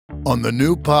On the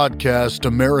new podcast,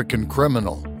 American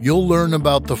Criminal, you'll learn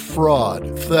about the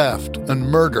fraud, theft, and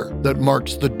murder that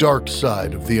marks the dark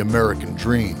side of the American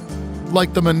dream.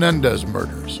 Like the Menendez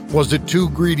murders. Was it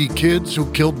two greedy kids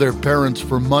who killed their parents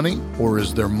for money, or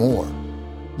is there more?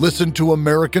 Listen to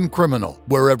American Criminal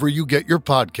wherever you get your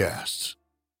podcasts.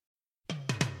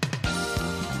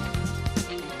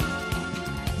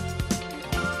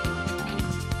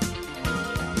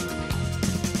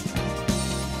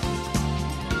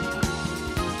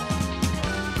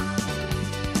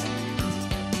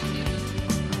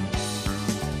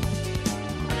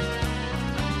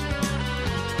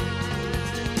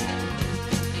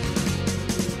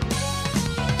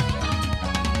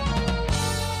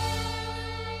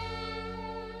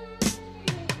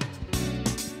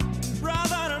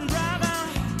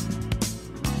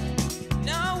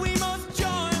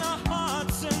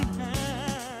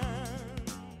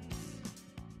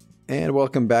 And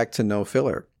welcome back to No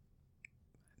Filler,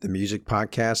 the music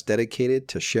podcast dedicated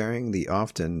to sharing the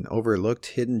often overlooked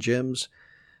hidden gems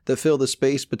that fill the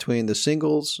space between the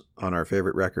singles on our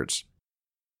favorite records.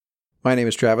 My name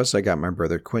is Travis. I got my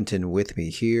brother Quentin with me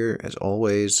here, as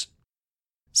always.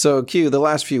 So, Q, the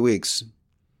last few weeks,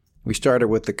 we started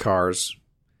with the Cars.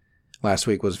 Last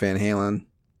week was Van Halen.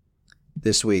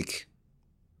 This week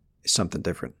is something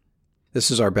different.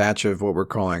 This is our batch of what we're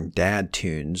calling dad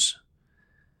tunes.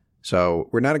 So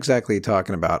we're not exactly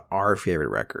talking about our favorite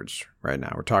records right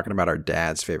now. We're talking about our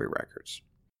dad's favorite records.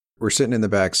 We're sitting in the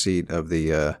back seat of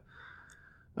the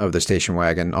station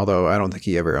wagon, although I don't think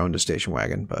he ever owned a station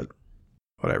wagon, but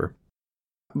whatever.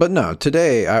 But no,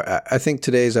 today, I think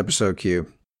today's episode,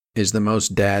 Q, is the most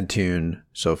dad tune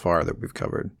so far that we've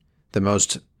covered. The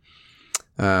most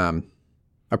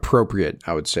appropriate,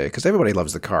 I would say, because everybody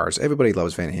loves the Cars. Everybody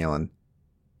loves Van Halen.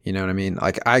 You know what I mean?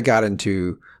 Like, I got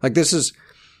into, like, this is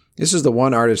the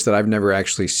one artist that I've never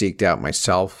actually seeked out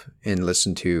myself and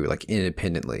listened to, like,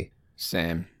 independently.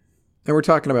 Same. And we're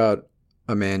talking about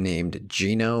a man named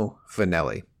Gino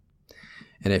Vannelli.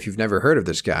 And if you've never heard of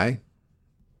this guy,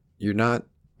 you're not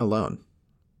alone.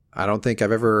 I don't think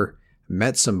I've ever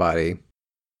met somebody,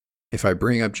 if I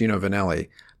bring up Gino Vannelli,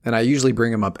 and I usually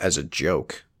bring him up as a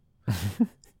joke.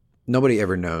 Nobody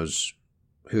ever knows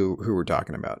who we're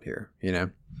talking about here, you know?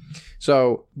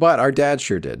 So, but our dad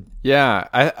sure did.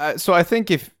 Yeah. So I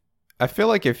think I feel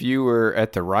like if you were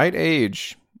at the right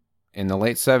age in the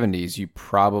late 70s, you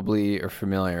probably are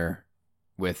familiar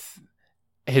with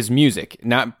his music.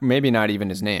 Maybe not even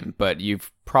his name, but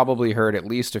you've probably heard at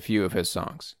least a few of his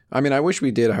songs. I mean, I wish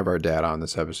we did have our dad on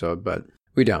this episode, but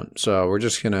we don't. So we're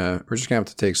just gonna have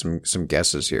to take some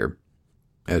guesses here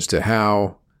as to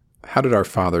how did our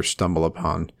father stumble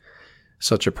upon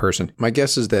such a person. My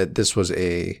guess is that this was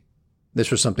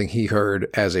something he heard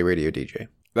as a radio DJ.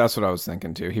 That's what I was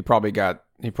thinking too. He probably got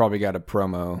a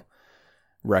promo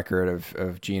record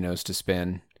of Gino's to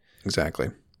spin. Exactly.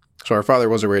 So our father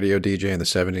was a radio DJ in the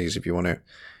 70s. If you want to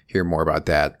hear more about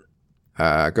that,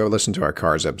 go listen to our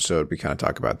Cars episode. We kind of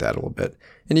talk about that a little bit.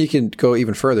 And you can go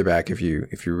even further back if you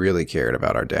really cared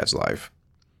about our dad's life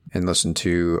and listen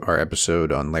to our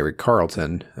episode on Larry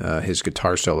Carlton, his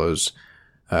guitar solos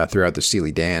throughout the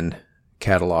Steely Dan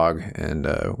catalog, and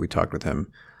we talked with him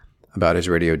about his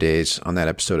radio days on that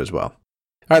episode as well.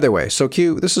 Either way, so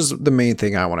Q, this is the main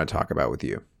thing I want to talk about with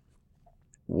you.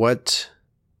 What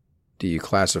do you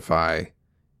classify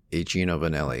a Gino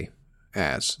Vannelli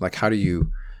as? Like,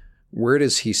 where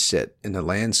does he sit in the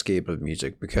landscape of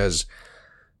music? Because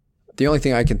the only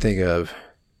thing I can think of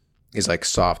is like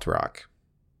soft rock.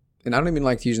 And I don't even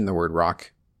like using the word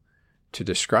rock to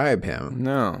describe him.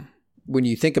 No. When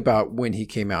you think about when he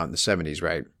came out in the 70s,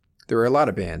 right? There were a lot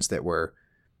of bands that were,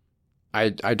 I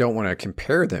don't want to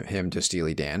compare him to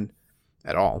Steely Dan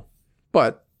at all,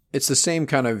 but it's the same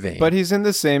kind of vein. But he's in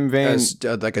the same vein as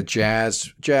like a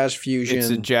jazz fusion. It's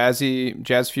a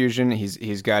jazz fusion.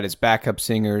 He's got his backup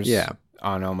singers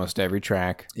on almost every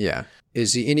track. Yeah.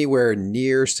 Is he anywhere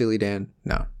near Steely Dan?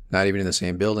 No, not even in the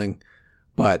same building,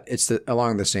 but it's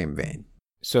along the same vein.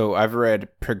 So I've read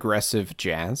progressive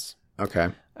jazz. Okay.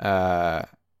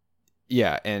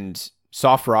 Yeah, and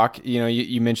soft rock,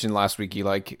 you mentioned last week you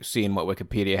like seeing what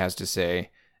Wikipedia has to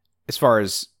say as far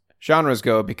as genres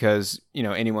go, because,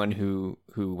 anyone who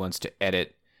wants to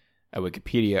edit a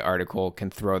Wikipedia article can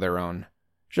throw their own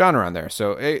genre on there.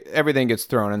 So everything gets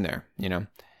thrown in there,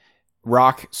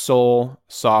 Rock, soul,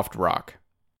 soft rock.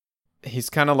 He's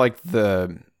kind of like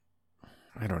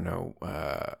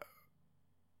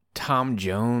Tom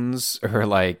Jones, or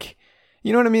like,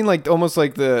 you know what I mean? Like almost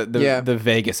like the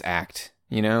Vegas act,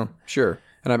 Sure.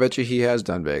 And I bet you he has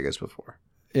done Vegas before.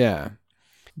 Yeah.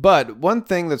 But one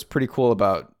thing that's pretty cool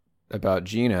about about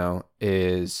Gino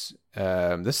is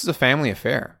this is a family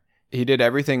affair. He did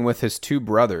everything with his two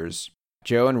brothers,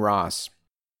 Joe and Ross.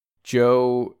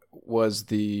 Joe was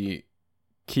the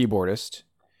keyboardist,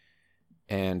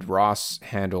 and Ross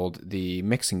handled the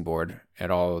mixing board at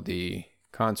all of the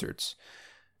concerts.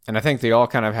 And I think they all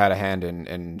kind of had a hand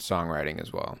in songwriting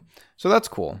as well. So that's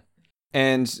cool.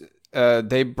 And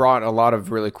they brought a lot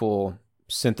of really cool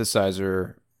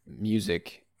synthesizer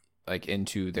music like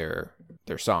into their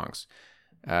songs,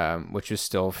 which is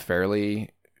still fairly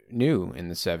new in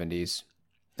the 70s.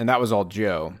 And that was all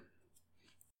Joe.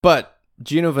 But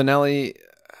Gino Vannelli,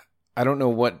 I don't know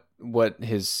what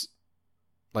his,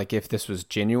 like, if this was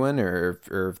genuine or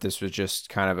if this was just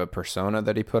kind of a persona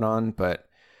that he put on. But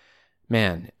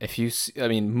man, if you see, I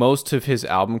mean, most of his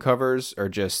album covers are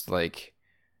just like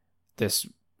this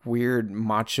weird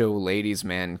macho ladies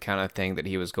man kind of thing that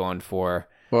he was going for.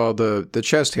 Well, the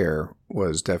chest hair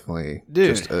was definitely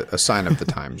just a sign of the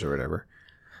times or whatever.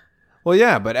 Well,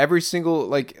 yeah, but every single,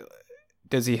 like,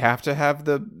 does he have to have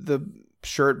the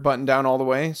shirt buttoned down all the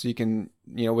way so you can,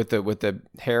 with the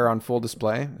hair on full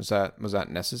display? Was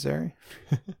that necessary?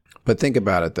 But think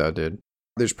about it though, dude.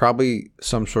 There's probably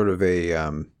some sort of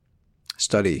a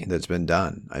study that's been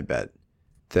done, I bet,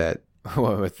 that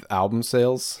with album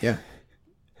sales? Yeah.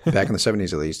 Back in the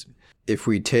 70s at least. If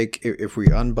we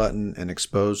unbutton and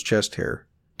expose chest hair,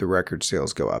 the record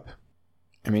sales go up.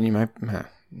 I mean, you might,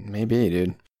 maybe,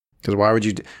 dude. Because why would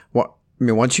you?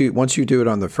 Once you do it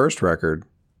on the first record,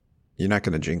 you're not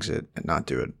going to jinx it and not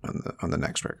do it on the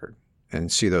next record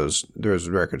and see those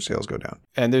record sales go down.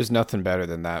 And there's nothing better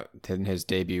than his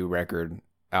debut record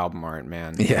album art,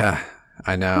 man. Yeah,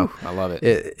 I know. Whew, I love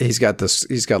it. He's got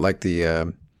like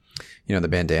the the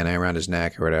bandana around his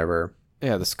neck or whatever.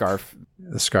 Yeah, the scarf.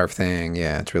 The scarf thing.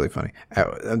 Yeah, it's really funny.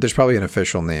 There's probably an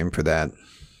official name for that.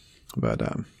 But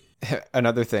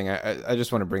another thing, I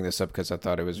just want to bring this up because I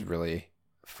thought it was really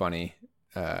funny,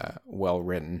 well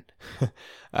written.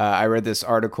 I read this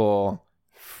article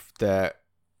that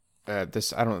I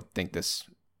don't think this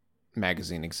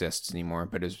magazine exists anymore,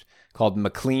 but it's called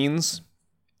McLean's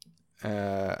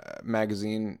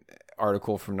magazine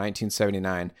article from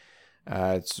 1979.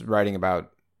 It's writing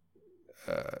about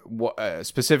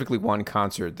specifically one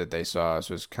concert that they saw.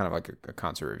 So it's kind of like a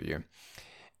concert review.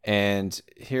 And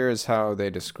here is how they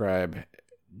describe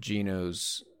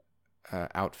Gino's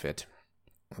outfit.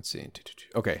 Let's see.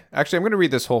 Okay, actually, I'm going to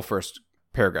read this whole first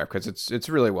paragraph because it's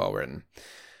really well written. It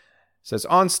says,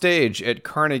 on stage at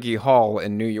Carnegie Hall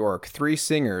in New York, 3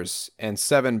 singers and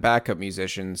 7 backup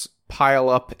musicians pile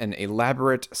up an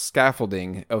elaborate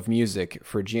scaffolding of music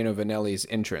for Gino Vannelli's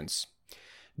entrance.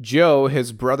 Joe,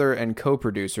 his brother and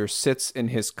co-producer, sits in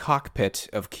his cockpit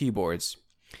of keyboards.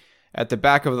 At the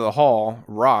back of the hall,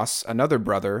 Ross, another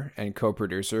brother and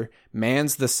co-producer,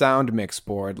 mans the sound mix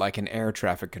board like an air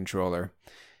traffic controller,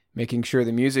 making sure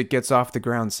the music gets off the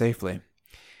ground safely.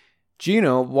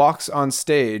 Gino walks on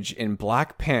stage in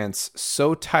black pants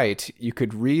so tight you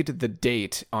could read the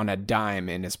date on a dime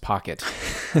in his pocket.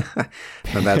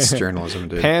 Now that's journalism,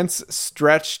 dude. Pants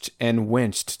stretched and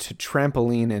winched to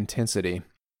trampoline intensity.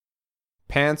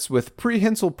 Pants with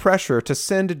prehensile pressure to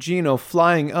send Gino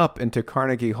flying up into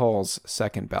Carnegie Hall's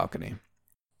second balcony.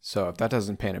 So if that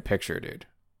doesn't paint a picture, dude.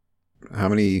 How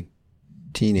many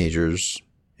teenagers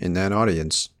in that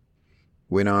audience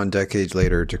went on decades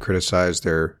later to criticize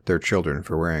their children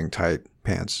for wearing tight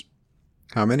pants?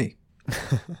 How many?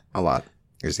 A lot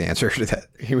is the answer to that.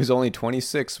 He was only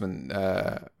 26 when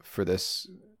for this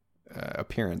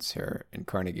appearance here in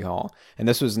Carnegie Hall. And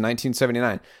this was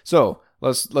 1979. So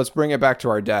let's bring it back to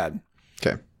our dad.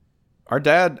 Okay. Our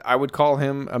dad, I would call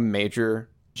him a major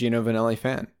Gino Vannelli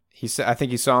fan. I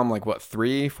think he saw him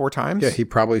 3-4 times. Yeah, he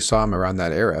probably saw him around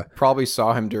that era. Probably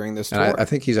saw him during this tour. And I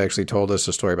think he's actually told us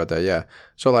a story about that. Yeah.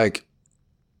 So I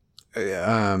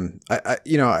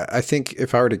think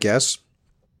if I were to guess,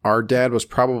 our dad was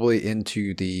probably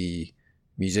into the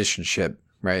musicianship,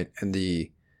 right? And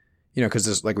because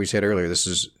this, like we said earlier, this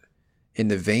is in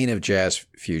the vein of jazz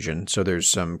fusion. So there's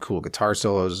some cool guitar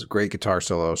solos, great guitar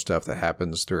solo stuff that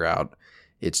happens throughout.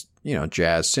 It's,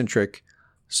 jazz centric.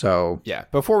 So yeah,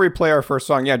 before we play our first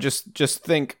song, just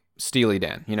think Steely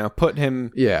Dan, put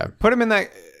him in that.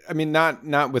 I mean,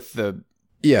 not with the.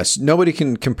 Yes. Nobody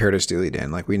can compare to Steely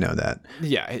Dan. We know that.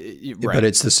 Yeah. Right. But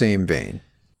it's the same vein.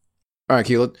 All right,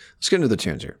 Keith, let's get into the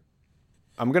tunes here.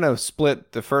 I'm going to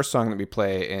split the first song that we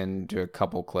play into a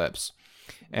couple clips,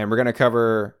 and we're going to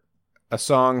cover a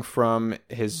song from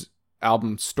his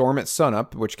album Storm at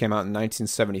Sunup, which came out in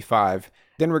 1975.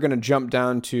 Then we're going to jump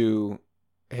down to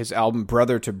his album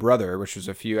Brother to Brother, which was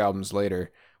a few albums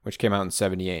later, which came out in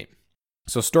 78.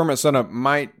 So Storm at Sunup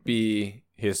might be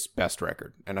his best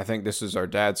record. And I think this is our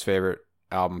dad's favorite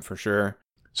album for sure.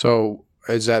 So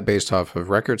is that based off of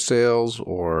record sales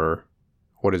or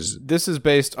what is... This is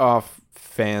based off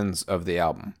fans of the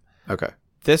album. Okay.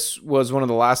 This was one of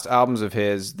the last albums of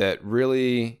his that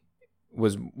really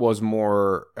was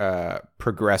more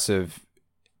progressive,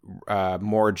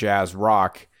 more jazz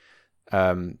rock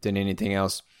than anything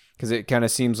else. Because it kind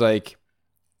of seems like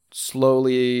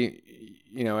slowly,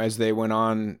 as they went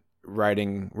on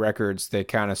writing records, they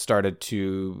kind of started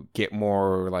to get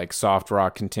more like soft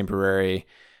rock, contemporary,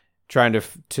 trying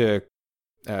to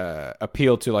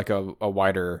appeal to like a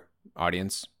wider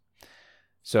audience.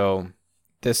 So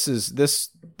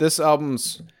this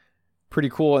album's pretty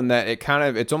cool in that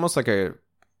it's almost like I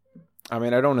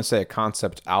don't want to say a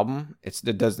concept album.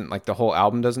 It doesn't, like, the whole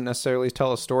album doesn't necessarily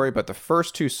tell a story, but the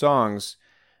first two songs,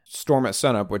 Storm at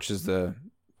Sunup, which is the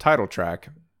title track,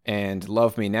 and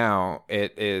Love Me Now,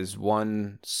 it is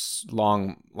one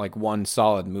long, like one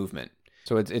solid movement.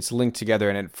 So it's linked together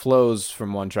and it flows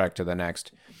from one track to the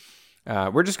next.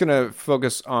 We're just going to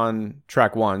focus on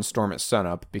track 1, Storm at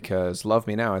Sunup, because Love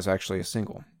Me Now is actually a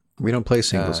single. We don't play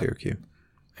singles here, Q.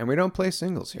 And we don't play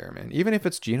singles here, man, even if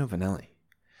it's Gino Vannelli.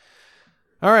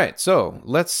 All right, so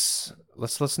let's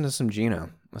listen to some Gino.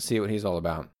 Let's see what he's all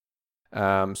about.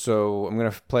 So I'm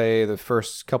going to play the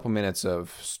first couple minutes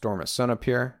of Storm at Sunup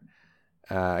here.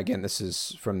 Again, this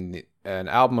is from an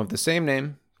album of the same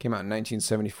name. Came out in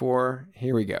 1974.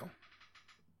 Here we go.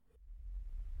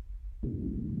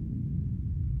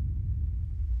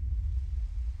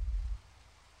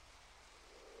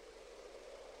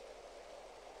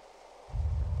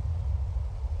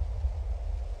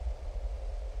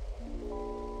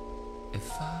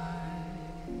 If I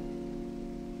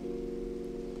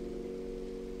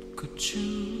could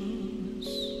choose,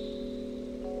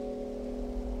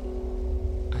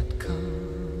 I'd come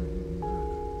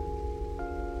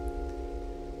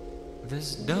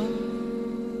this dawn,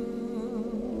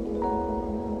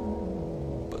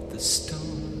 but the stone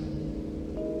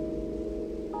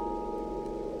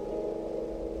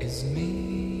is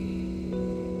mean,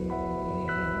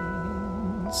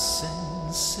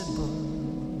 sensible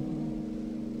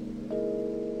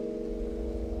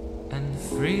and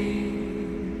free.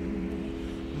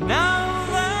 Now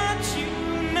that you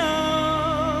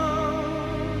know,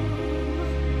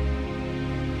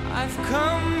 I've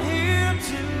come here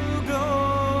to go.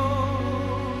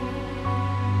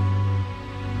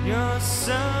 You're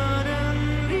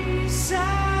suddenly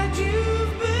sad,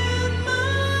 you've been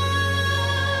mine.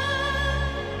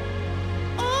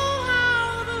 Oh,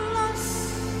 how the lust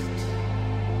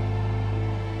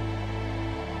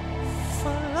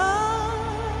for love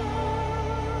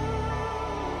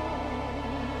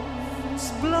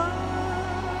is blind.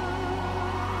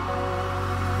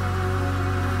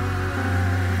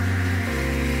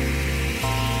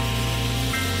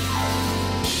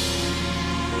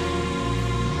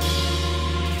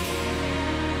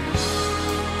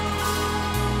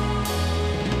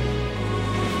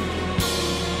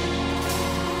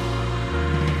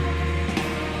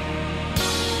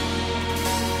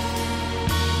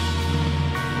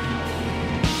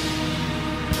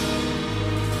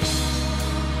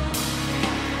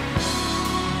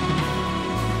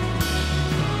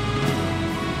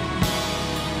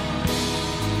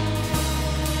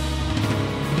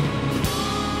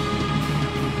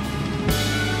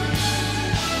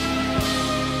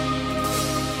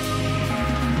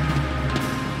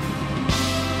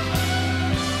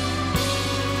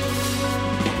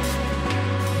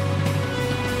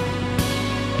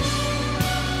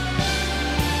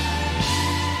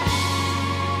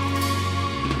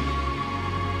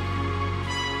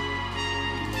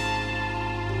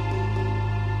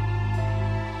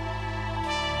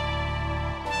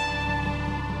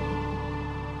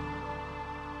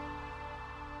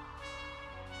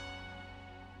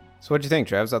 So what'd you think,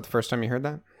 Trav? Was that the first time you heard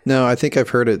that? No, I think I've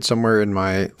heard it somewhere in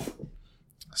my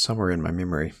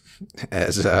memory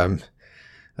as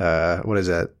what is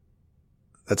that?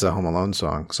 That's a Home Alone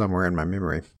song. Somewhere in my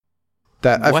memory.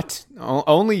 What?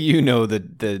 Only you know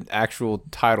the actual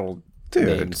title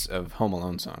names of Home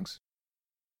Alone songs.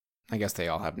 I guess they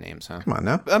all have names, huh? Come on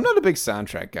now. I'm not a big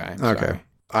soundtrack guy. Okay. Sorry.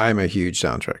 I'm a huge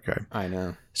soundtrack guy. I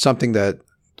know. Something that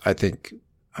I think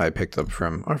I picked up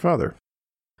from our father.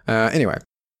 Anyway,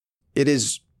 it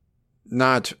is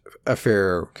not a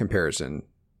fair comparison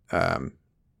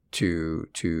to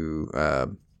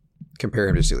compare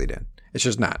him to Steely Dan. It's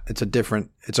just not. It's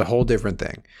a whole different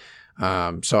thing.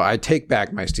 So I take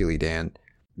back my Steely Dan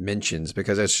mentions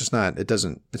because it's just not.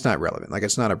 It's not relevant. Like,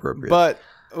 it's not appropriate. But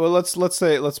let's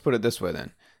put it this way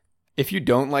then. if you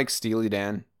don't like Steely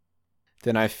Dan,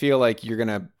 then I feel like you're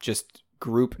gonna just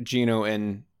group Gino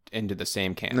into the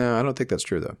same camp. No, I don't think that's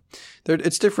true though.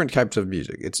 It's different types of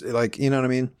music. It's like, you know what I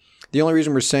mean? The only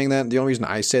reason we're saying that, the only reason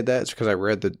I said that is because I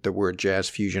read the word jazz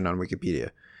fusion on Wikipedia.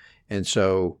 And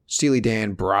so Steely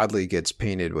Dan broadly gets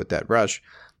painted with that brush.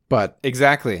 But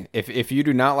exactly. If you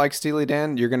do not like Steely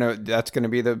Dan, that's gonna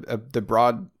be the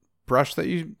broad brush that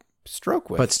you stroke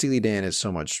with. But Steely Dan is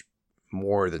so much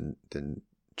more than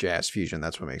jazz fusion.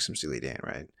 That's what makes him Steely Dan,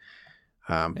 right?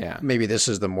 Yeah. Maybe this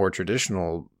is the more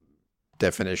traditional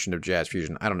definition of jazz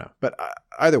fusion. I don't know. But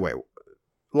either way,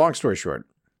 long story short,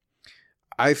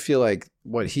 I feel like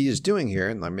what he is doing here,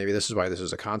 and maybe this is why this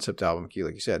is a concept album,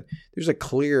 like you said, there's a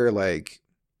clear like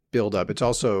build up. It's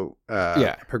also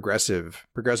progressive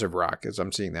rock, as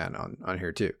I'm seeing that on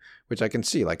here too, which I can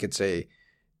see. Like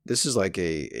this is like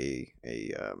I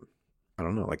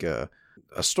don't know, like a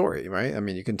story, right? I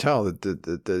mean, you can tell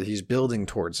that he's building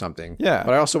towards something. Yeah.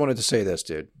 But I also wanted to say this,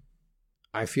 dude.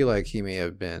 I feel like he may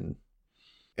have been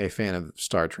a fan of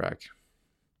Star Trek.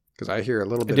 Because I hear a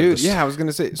little bit of I was going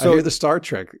to say. So I hear the Star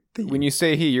Trek theme. When you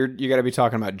say you got to be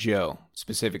talking about Joe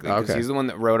specifically, because he's the one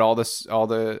that wrote all the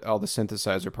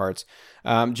synthesizer parts.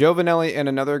 Joe Vannelli and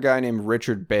another guy named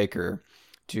Richard Baker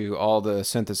do all the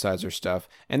synthesizer stuff.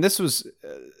 And this was,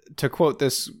 to quote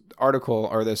this article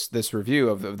or this review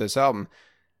of this album,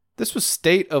 this was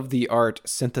state-of-the-art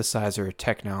synthesizer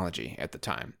technology at the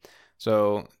time.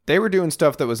 So they were doing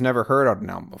stuff that was never heard on an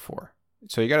album before.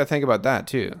 So you got to think about that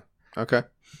too. Okay.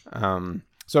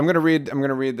 So I'm gonna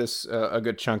read this a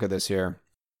good chunk of this here.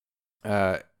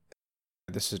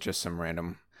 This is just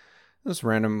this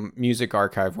random music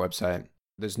archive website.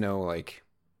 There's no like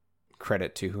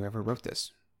credit to whoever wrote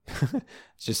this.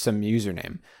 It's just some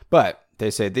username. But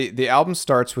they say the album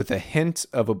starts with a hint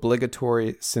of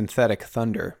obligatory synthetic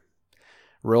thunder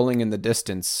rolling in the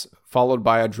distance, followed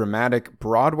by a dramatic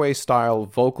Broadway-style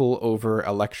vocal over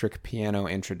electric piano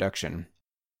introduction,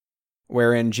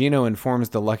 wherein Gino informs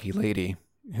the lucky lady,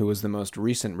 who was the most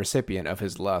recent recipient of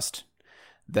his lust,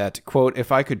 that, quote,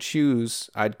 "If I could choose,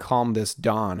 I'd calm this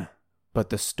dawn, but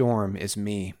the storm is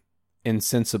me,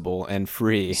 insensible and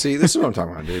free." See, this is what I'm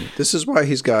talking about, dude. This is why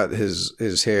he's got his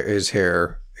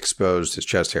hair exposed, his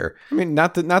chest hair. I mean,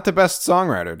 not the best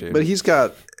songwriter, dude. But he's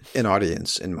got an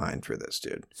audience in mind for this,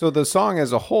 dude. So the song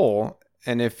as a whole,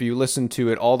 and if you listen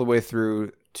to it all the way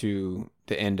through to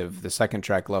the end of the second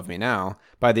track, Love Me Now,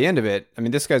 by the end of it, I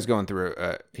mean, this guy's going through,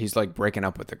 he's like breaking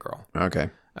up with the girl.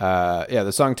 Okay.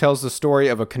 The song tells the story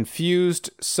of a confused,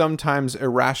 sometimes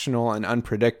irrational and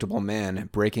unpredictable man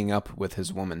breaking up with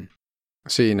his woman.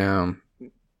 See, now,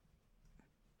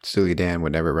 Steely Dan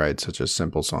would never write such a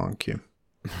simple song, Q.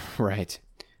 Right.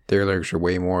 Their lyrics are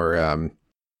way more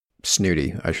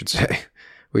snooty, I should say.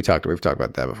 We've talked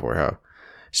about that before, how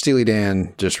Steely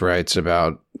Dan just writes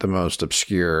about the most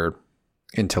obscure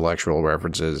intellectual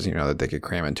references, that they could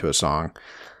cram into a song.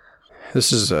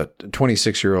 This is a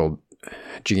 26-year-old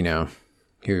Gino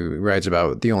who writes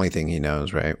about the only thing he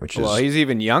knows, right? Well, he's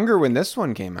even younger when this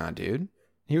one came out, dude.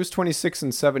 He was 26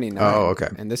 in 79. Oh, okay.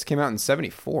 And this came out in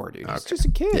 74, dude. He's Okay. just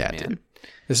a kid, Yeah, man. dude.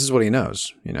 This is what he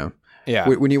knows, Yeah.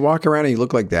 When you walk around and you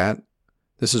look like that,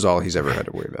 this is all he's ever had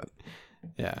to worry about.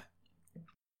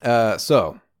 Yeah.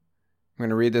 So I'm going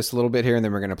to read this a little bit here, and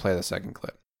then we're going to play the second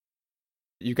clip.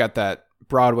 You got that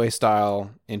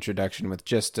Broadway-style introduction with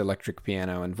just electric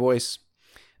piano and voice.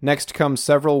 Next come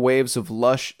several waves of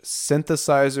lush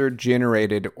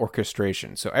synthesizer-generated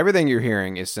orchestration. So everything you're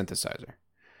hearing is synthesizer.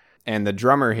 And the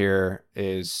drummer here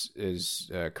is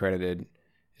credited.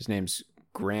 His name's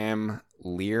Graham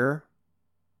Lear,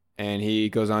 and he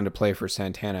goes on to play for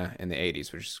Santana in the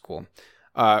 80s, which is cool.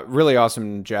 Really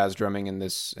awesome jazz drumming in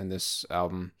this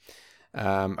album.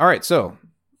 All right, so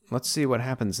let's see what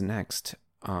happens next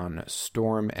on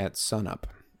Storm at Sunup.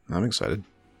 I'm excited.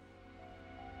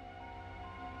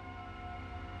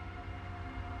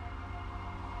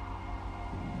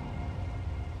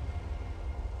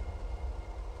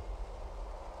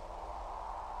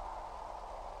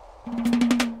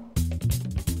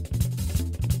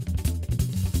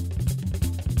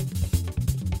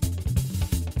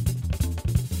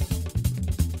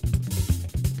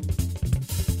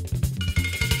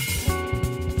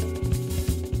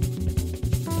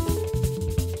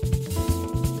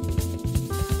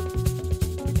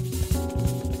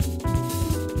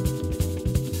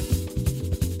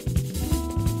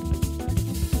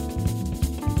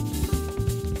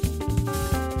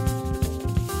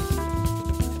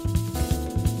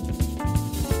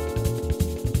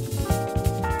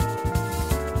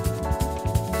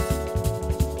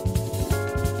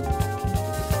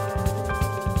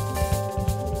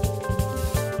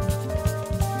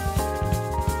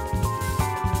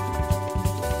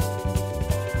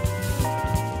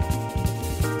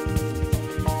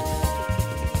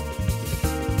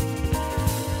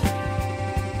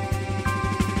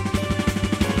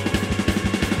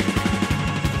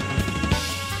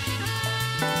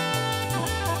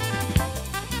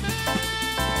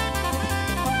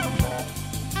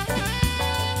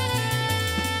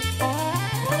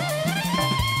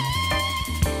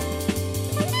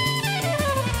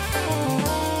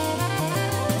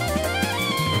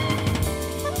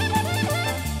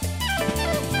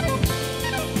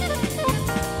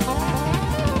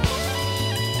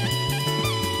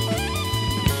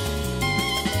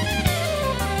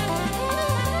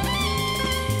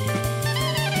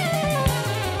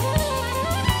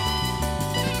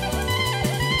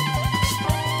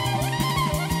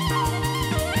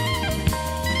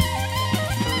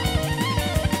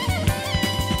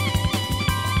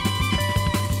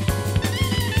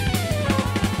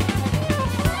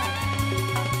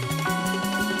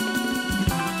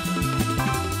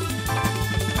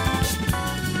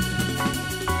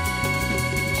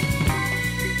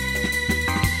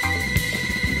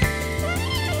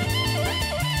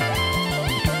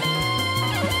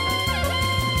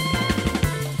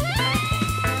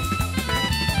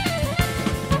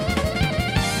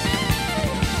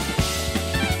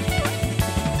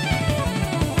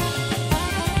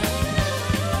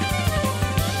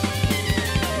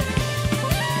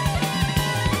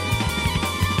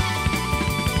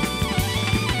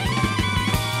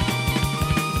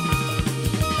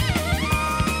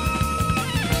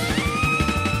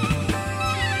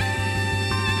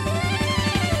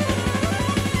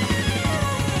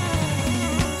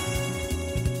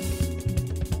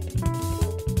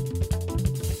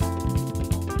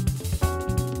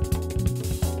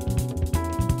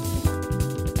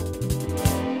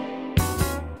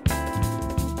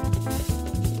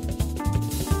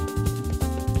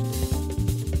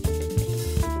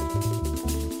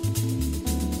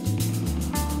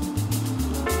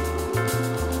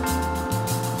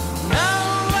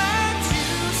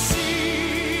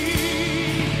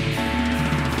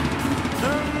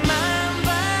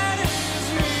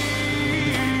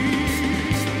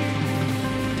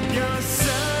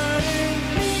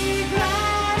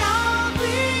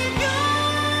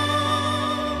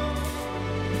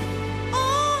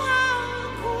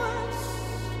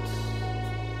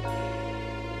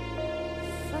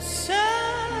 yourself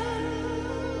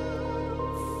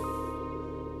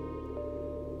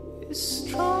is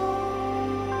strong.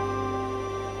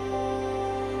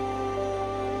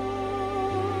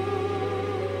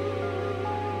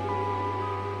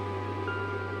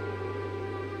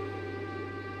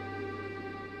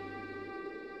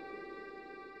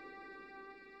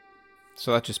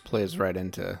 So that just plays right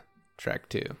into track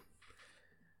 2.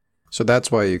 So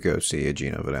that's why you go see a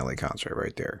Gino Vannelli concert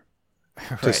right there.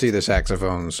 To Right. see the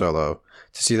saxophone solo,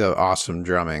 to see the awesome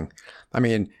drumming. I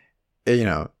mean, you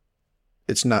know,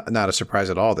 it's not a surprise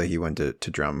at all that he went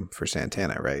to drum for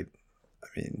Santana, right? I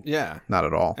mean, Yeah. not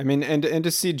at all. I mean, and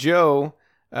to see Joe,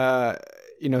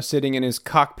 sitting in his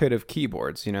cockpit of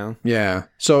keyboards, Yeah.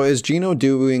 So is Gino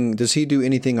does he do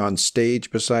anything on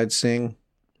stage besides sing?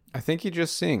 I think he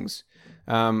just sings.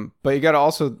 But you got to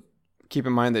also keep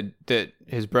in mind that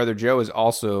his brother Joe is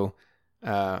also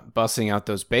bussing out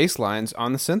those bass lines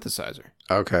on the synthesizer.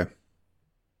 Okay.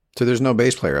 So there's no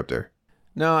bass player up there.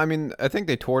 No, I mean, I think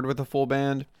they toured with a full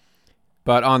band,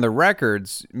 but on the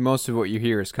records, most of what you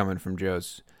hear is coming from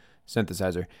Joe's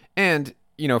synthesizer. And,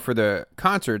 for the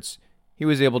concerts, he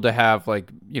was able to have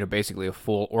basically a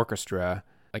full orchestra,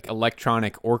 like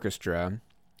electronic orchestra,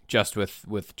 just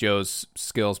with Joe's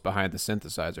skills behind the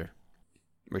synthesizer,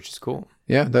 which is cool.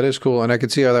 Yeah, that is cool. And I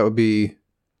could see how that would be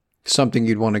something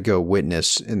you'd want to go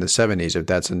witness in the 70s if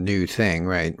that's a new thing,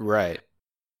 right? Right.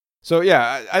 So,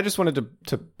 yeah, I just wanted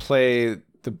to play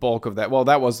the bulk of that. Well,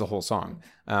 that was the whole song.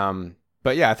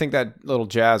 But, yeah, I think that little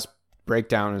jazz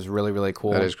breakdown is really, really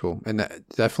cool. That is cool. And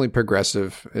definitely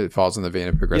progressive. It falls in the vein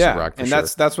of progressive rock for and sure.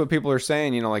 that's what people are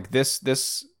saying.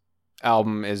 This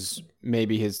album is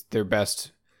maybe their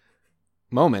best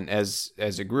moment as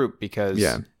a group, because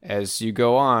as you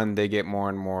go on, they get more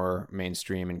and more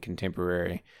mainstream and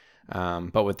contemporary.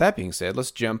 But with that being said, let's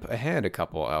jump ahead a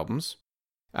couple albums.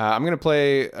 I'm going to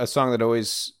play a song that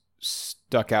always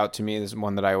stuck out to me. This is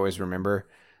one that I always remember,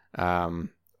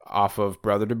 off of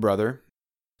Brother to Brother.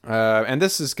 And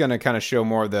this is going to kind of show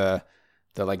more the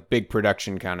like big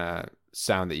production kind of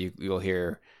sound that you'll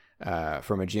hear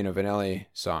from a Gino Vannelli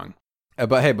song.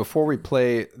 But hey, before we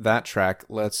play that track,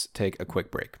 let's take a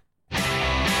quick break.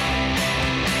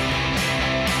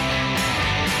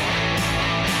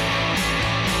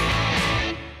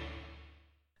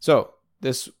 So,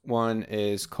 this one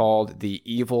is called The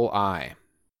Evil Eye.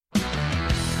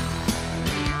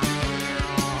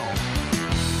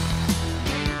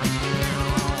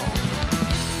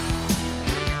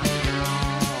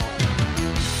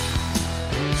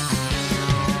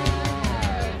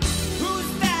 Who's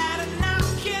that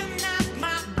knocking at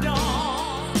my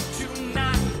door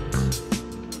tonight?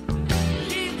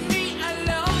 Leave me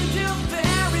alone till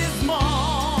there is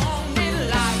morning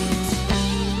light.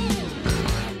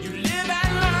 You live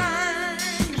and learn,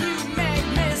 you make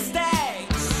mistakes.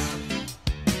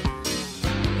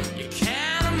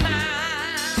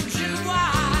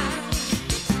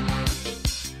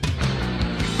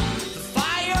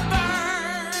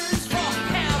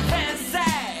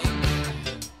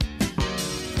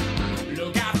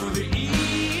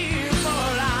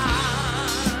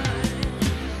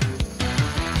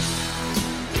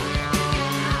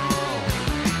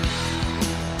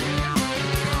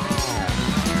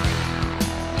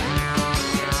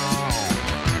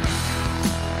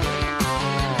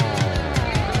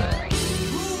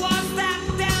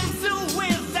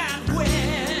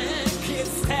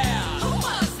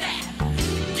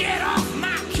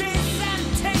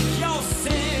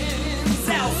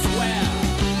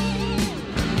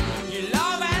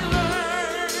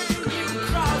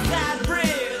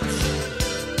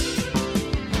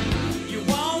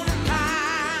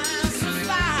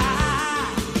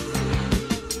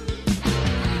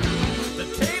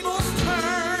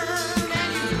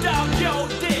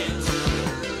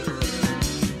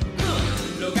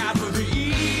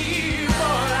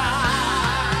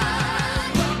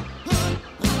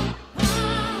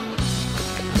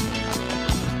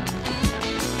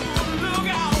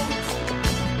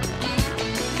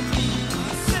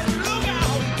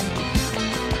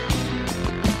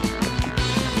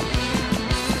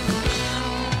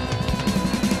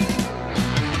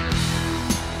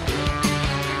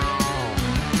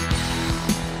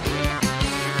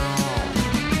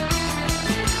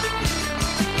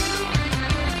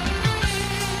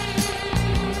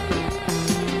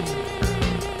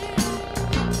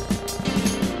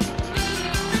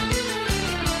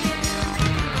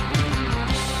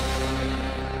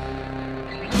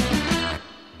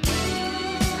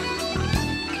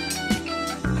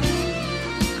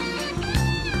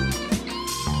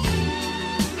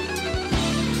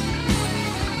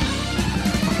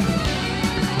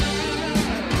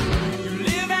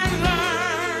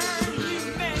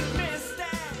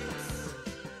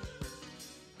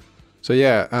 So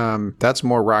yeah, that's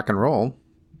more rock and roll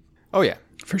Oh yeah,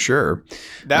 for sure.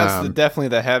 that's definitely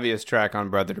the heaviest track on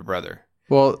Brother to Brother.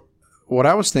 Well, what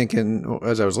I was thinking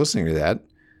as I was listening to that,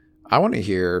 I want to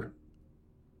hear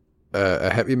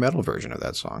a heavy metal version of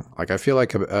that song. Like I feel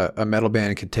like a metal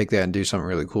band could take that and do something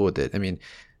really cool with it. I mean,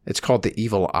 it's called The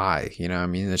Evil Eye. You know, I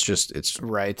mean, it's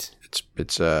Right.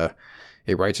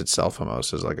 it writes itself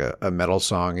almost as like a metal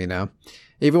song. You know,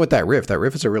 even with that riff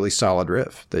is a really solid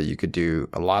riff that you could do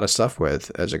a lot of stuff with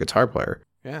as a guitar player.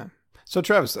 Yeah. So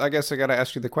Travis, I guess I got to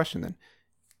ask you the question then: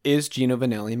 is Gino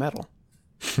Vannelli metal?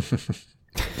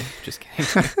 Just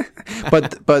kidding.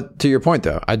 But to your point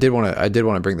though, I did want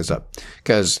to bring this up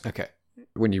because Okay.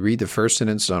 when you read the first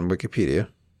sentence on Wikipedia,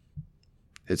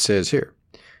 it says here,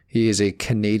 he is a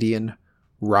Canadian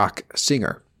rock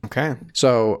singer. Okay.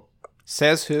 So,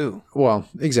 Says who? well,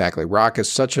 exactly. Rock is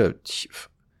such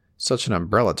an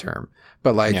umbrella term.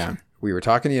 But like Yeah. we were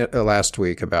talking last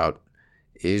week about,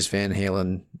 is Van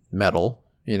Halen metal?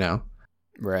 You know,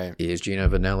 Right. is Gino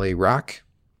Vannelli rock?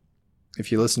 If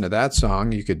you listen to that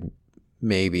song, you could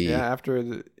maybe. Yeah. After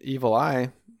the Evil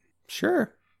Eye,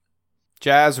 sure.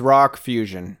 Jazz rock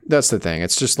fusion. That's the thing.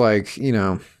 It's just like, you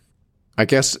know, I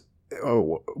guess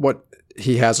what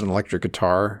he has an electric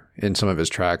guitar in some of his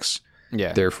tracks.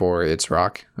 Yeah. Therefore, it's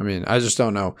rock. I mean, I just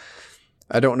don't know.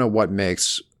 I don't know what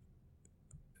makes.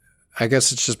 I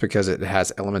guess it's just because it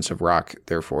has elements of rock.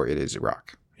 Therefore, it is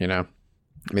rock. You know,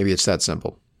 maybe it's that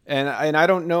simple. And I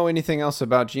don't know anything else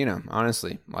about Gino,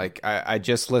 honestly. Like I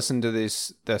just listened to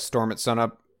the Storm at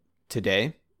Sunup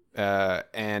today,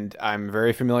 and I'm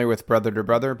very familiar with Brother to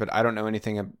Brother, but I don't know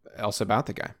anything else about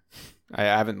the guy. I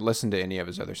haven't listened to any of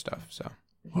his other stuff. So,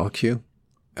 Well, Q,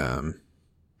 the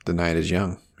night is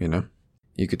young. You know,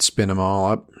 you could spin them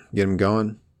all up, get them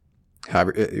going,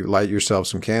 light yourself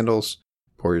some candles,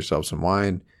 pour yourself some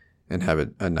wine, and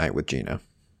have a night with Gino.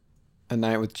 A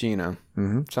Night with Gino.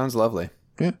 Mm-hmm. Sounds lovely.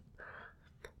 Yeah.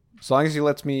 As long as he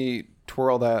lets me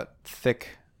twirl that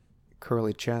thick,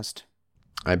 curly chest.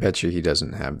 I bet you he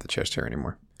doesn't have the chest hair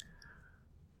anymore.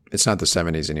 It's not the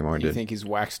 70s anymore, Do you dude. think he's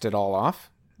waxed it all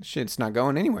off? Shit's not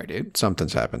going anywhere, dude.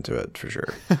 Something's happened to it for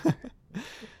sure.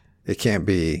 It can't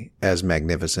be as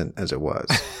magnificent as it was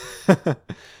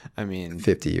I mean,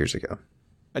 50 years ago.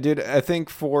 I think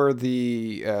for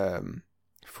the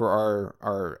for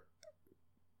our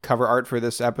cover art for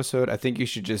this episode, I think you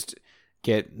should just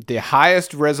get the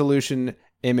highest resolution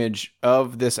image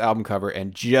of this album cover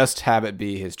and just have it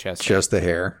be his chest hair. Just the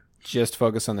hair. Just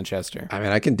focus on the chest hair. I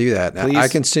mean, I can do that. Please. I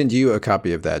can send you a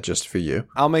copy of that just for you.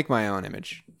 I'll make my own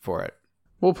image for it.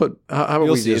 We'll put. How about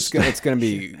You'll we see. just? It's gonna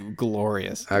be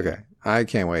glorious. Okay, I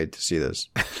can't wait to see this.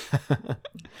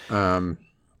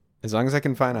 As long as I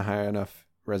can find a high enough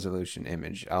resolution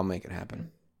image, I'll make it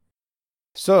happen.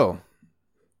 So,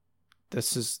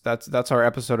 that's our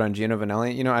episode on Gino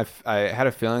Vannelli. You know, I had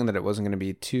a feeling that it wasn't going to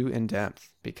be too in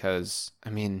depth because, I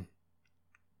mean,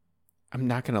 I'm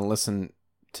not going to listen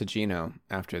to Gino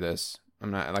after this. I'm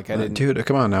not like I didn't. Dude,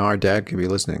 come on now. Our dad could be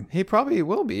listening. He probably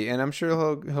will be, and I'm sure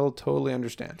he'll totally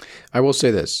understand. I will say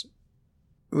this: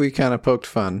 we kind of poked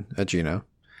fun at Gino.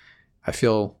 I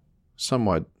feel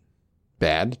somewhat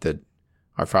bad that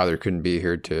our father couldn't be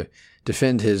here to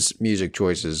defend his music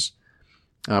choices.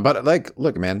 But like,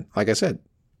 look, man, like I said,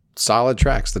 solid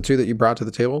tracks. The two that you brought to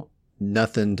the table,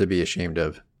 nothing to be ashamed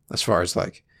of. As far as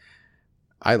like,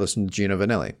 I listen to Gino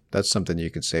Vannelli. That's something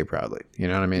you can say proudly. You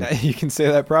know what I mean? You can say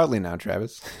that proudly now,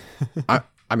 Travis.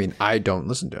 I mean, I don't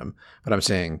listen to him, but I'm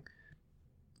saying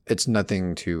it's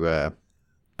nothing to,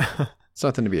 it's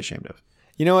nothing to be ashamed of.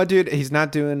 You know what, dude? He's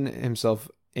not doing himself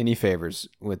any favors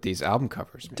with these album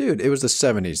covers, man. Dude, it was the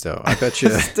 70s though. I bet you.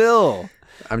 Still.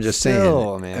 I'm just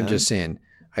Still, saying. man. I'm just saying.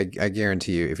 I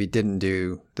guarantee you, if he didn't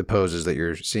do the poses that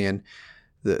you're seeing,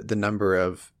 the number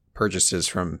of purchases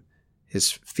from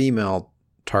his female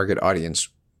target audience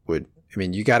would. I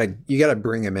mean, you gotta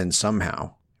bring him in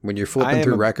somehow. When you're flipping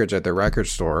through records at the record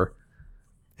store,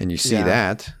 and you see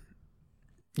that,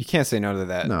 You can't say no to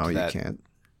that. no, to you that can't.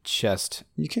 Chest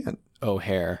You can't.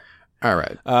 O'Hare. All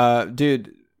right.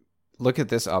 Dude, look at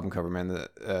this album cover, man.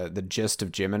 The gist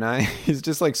of Gemini. He's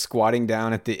just like squatting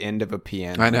down at the end of a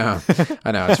piano. I know.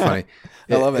 It's funny.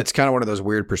 I love it. It's kind of one of those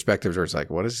weird perspectives where it's like,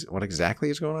 what exactly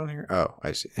is going on here? Oh,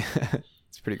 I see.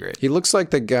 It's pretty great. He looks like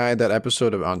the guy that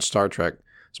episode of on Star Trek.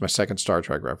 It's my second Star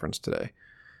Trek reference today.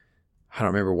 I don't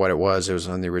remember what it was. It was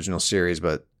on the original series,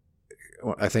 but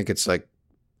I think it's like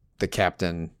the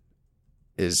captain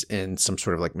is in some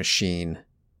sort of like machine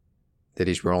that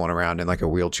he's rolling around in like a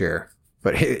wheelchair.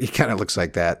 But he kind of looks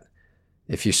like that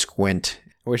if you squint.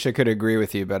 I wish I could agree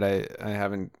with you, but I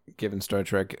haven't given Star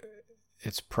Trek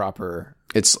its proper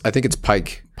I think it's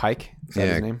Pike. Pike? Is that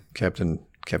his name?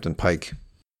 Captain Pike.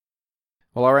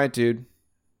 Well, all right, dude.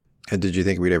 And did you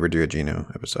think we'd ever do a Gino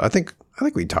episode? I think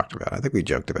we talked about it. I think we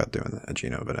joked about doing a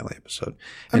Gino Vannelli episode.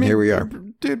 And here we are.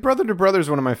 Dude, Brother to Brother is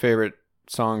one of my favorite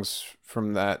songs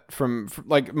from that. From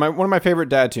like one of my favorite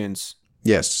dad tunes.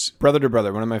 Yes. Brother to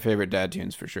Brother, one of my favorite dad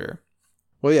tunes for sure.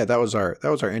 Well, yeah, that was our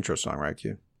intro song, right,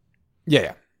 Q?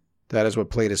 Yeah. That is what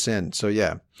played us in. So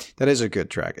yeah, that is a good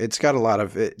track. It's got a lot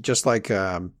of it, just like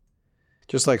Storm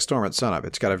at Sunup.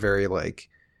 It's got a very like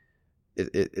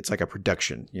it's like a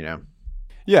production, you know.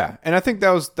 Yeah, and I think that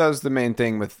was the main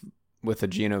thing with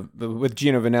Gino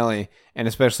Vannelli, and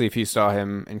especially if you saw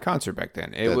him in concert back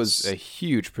then, it was a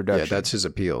huge production. Yeah, that's his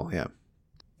appeal. Yeah,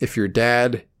 if you're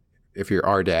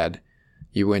our dad,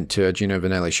 you went to a Gino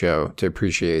Vannelli show to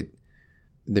appreciate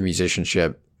the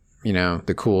musicianship. You know,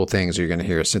 the cool things you're going to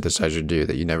hear a synthesizer do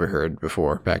that you never heard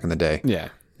before back in the day. Yeah.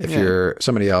 If you're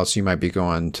somebody else, you might be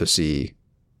going to see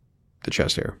the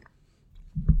chest hair.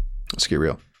 Let's get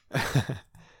real.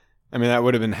 I mean, that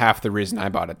would have been half the reason I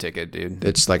bought a ticket, dude.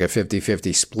 It's like a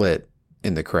 50-50 split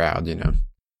in the crowd, you know.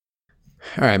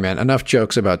 All right, man. Enough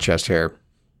jokes about chest hair.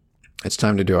 It's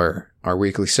time to do our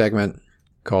weekly segment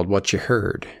called What You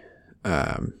Heard.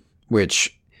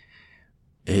 Which,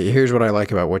 here's what I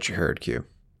like about What You Heard, Q.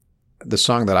 The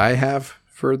song that I have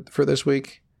for this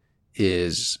week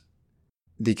is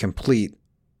the complete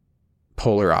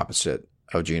polar opposite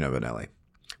of Gino Vannelli,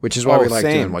 which is why we like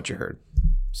doing What You Heard.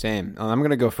 Same. I'm going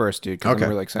to go first, dude, because Okay.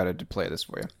 I'm really excited to play this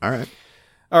for you. All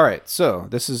right. So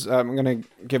this is, I'm going to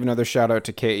give another shout out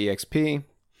to KEXP.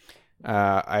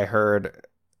 I heard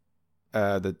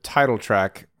the title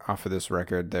track off of this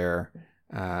record there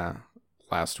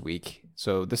last week.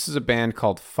 So this is a band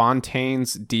called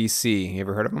Fontaines DC. You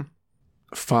ever heard of them?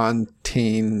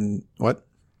 What?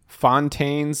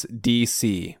 Fontaines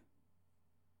DC.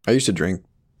 I used to drink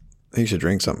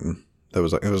something that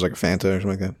was like, it was like a Fanta or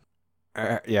something like that.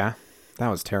 Yeah, that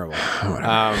was terrible.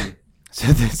 Whatever. So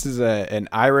this is an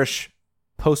Irish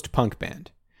post-punk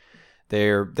band.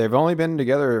 They've only been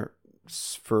together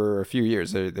for a few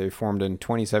years. They formed in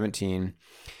 2017.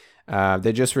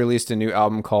 They just released a new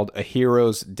album called A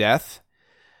Hero's Death.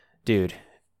 Dude,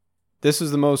 this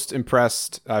is the most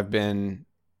impressed I've been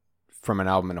from an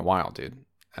album in a while, dude.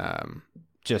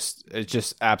 It's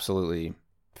just absolutely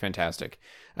fantastic.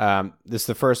 This is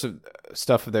the first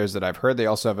stuff of theirs that I've heard. They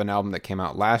also have an album that came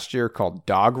out last year called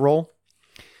Dog Roll.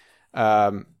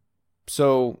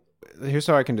 So here's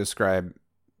how I can describe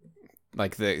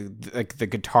like the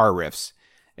guitar riffs.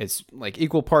 It's like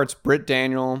equal parts Britt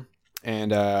Daniel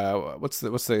and what's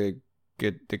the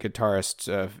guitarist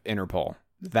of Interpol?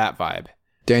 That vibe.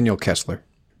 Daniel Kessler.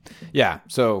 Yeah.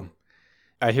 So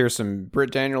I hear some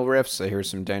Britt Daniel riffs. I hear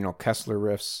some Daniel Kessler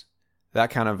riffs.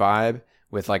 That kind of vibe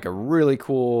with like a really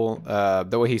cool.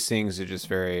 The way he sings is just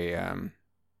very.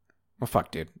 Well,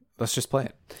 fuck, dude. Let's just play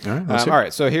it. All right. All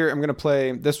right. So here I'm gonna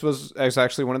play. This was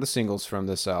actually one of the singles from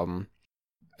this album.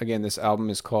 Again, this album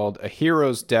is called A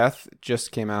Hero's Death. It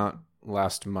just came out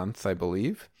last month, I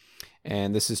believe.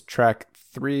 And this is track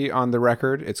 3 on the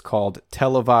record. It's called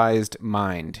Televised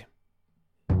Mind.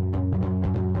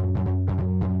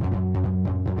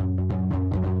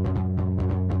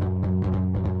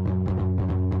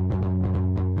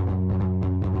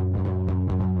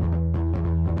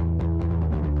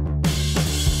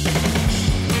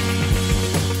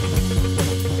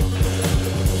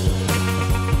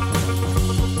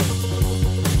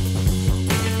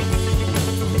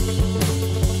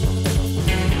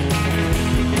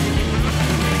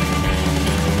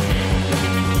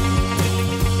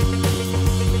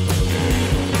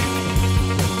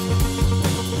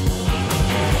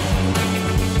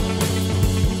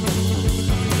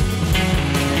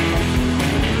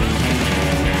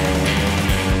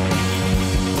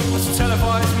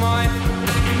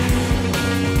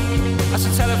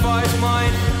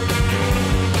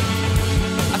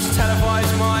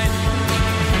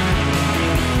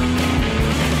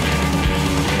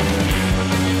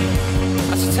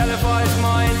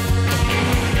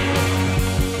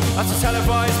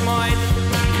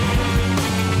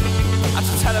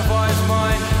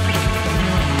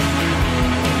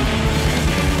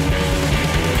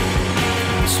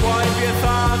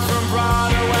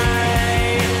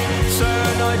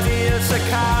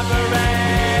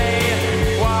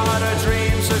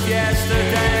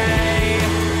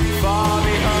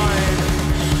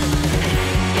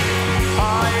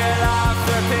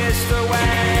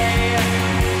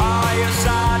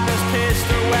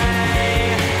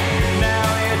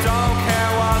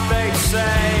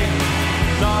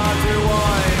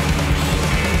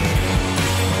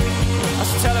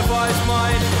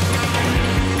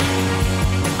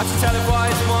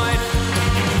 televised mind.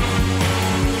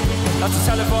 That's a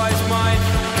televised mind.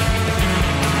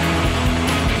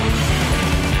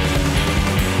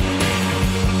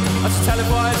 That's a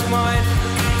televised mind.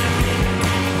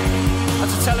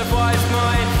 That's a televised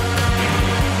mind.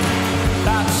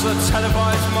 That's a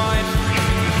televised mind.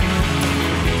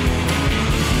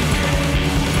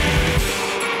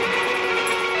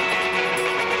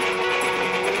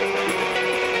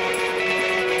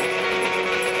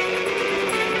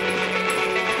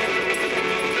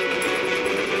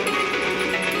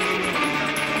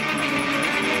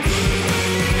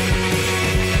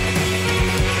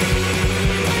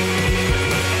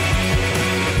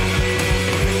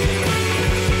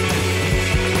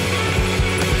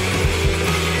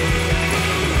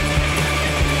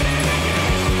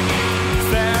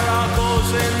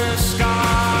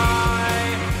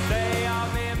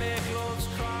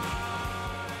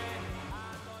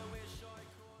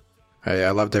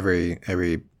 I loved every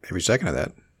second of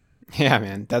that. Yeah,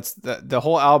 man. That's the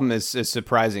whole album is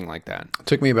surprising like that. It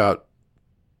took me about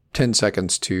 10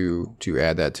 seconds to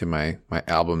add that to my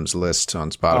albums list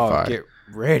on Spotify. Oh, get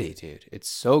ready, dude. It's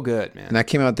so good, man. And that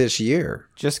came out this year.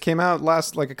 Just came out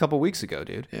like a couple weeks ago,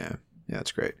 dude. Yeah,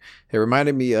 that's great. It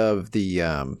reminded me of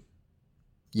the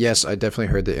yes, I definitely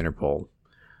heard the Interpol.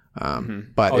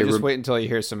 But just wait until you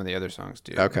hear some of the other songs,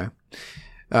 dude. Okay.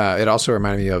 It also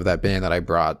reminded me of that band that I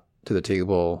brought to the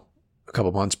table a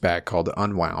couple months back called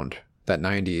Unwound, that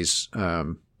 90s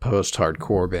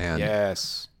post-hardcore band.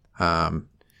 Yes.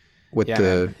 With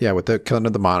the kind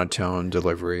of the monotone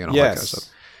delivery and all that kind of stuff.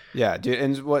 Yeah, dude.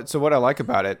 And what I like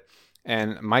about it,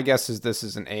 and my guess is this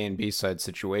is an A and B side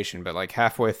situation, but like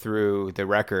halfway through the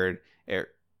record, it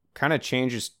kind of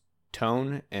changes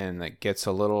tone and like gets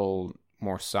a little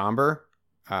more somber.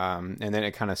 And then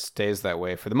it kind of stays that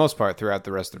way for the most part throughout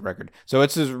the rest of the record. So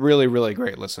it's just really, really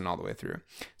great listen all the way through.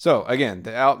 So again,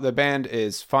 the band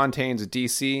is Fontaines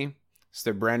DC. It's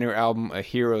their brand new album, A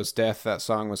Hero's Death. That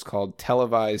song was called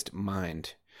Televised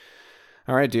Mind.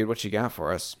 All right, dude, what you got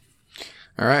for us?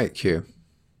 All right, Q.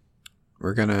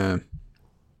 We're gonna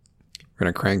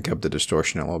crank up the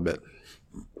distortion a little bit.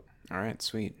 All right,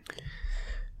 sweet.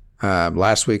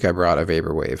 Last week I brought a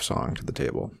vaporwave song to the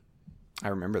table. I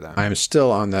remember that. I'm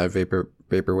still on the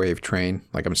vaporwave train,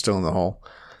 like I'm still in the hole.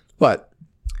 But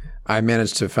I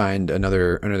managed to find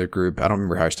another group. I don't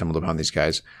remember how I stumbled upon these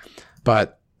guys,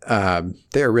 but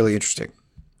they are really interesting.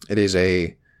 It is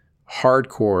a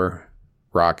hardcore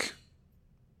rock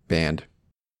band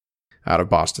out of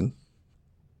Boston.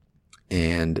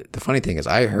 And the funny thing is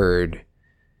I heard,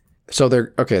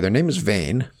 their name is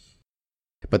Vane,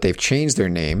 but they've changed their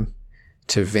name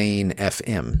to Vane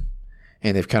FM.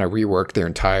 And they've kind of reworked their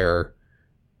entire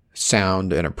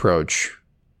sound and approach.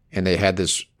 And they had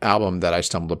this album that I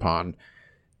stumbled upon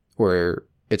where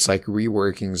it's like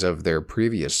reworkings of their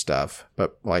previous stuff,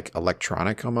 but like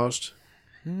electronic almost.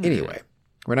 Anyway,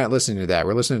 we're not listening to that.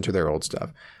 We're listening to their old stuff.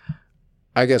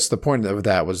 I guess the point of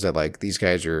that was that like these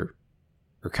guys are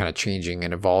kind of changing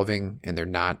and evolving, and they're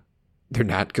not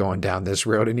going down this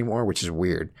road anymore, which is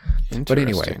weird. But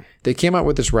anyway, they came out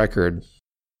with this record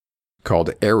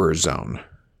called Error Zone.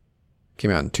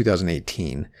 Came out in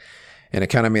 2018, and it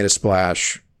kind of made a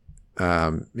splash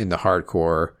in the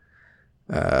hardcore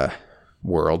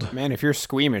world. Man, if you're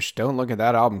squeamish, don't look at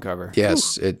that album cover.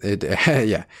 Yes, it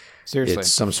yeah. Seriously,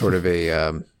 it's some sort of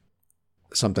a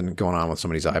something going on with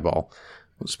somebody's eyeball.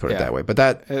 We'll just put it that way. But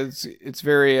that it's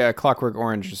very Clockwork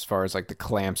Orange as far as like the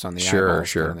clamps on the eyeball.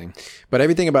 Sure. Kind of thing. But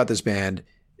everything about this band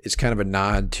is kind of a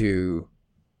nod to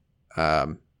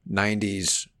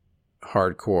 90s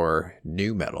hardcore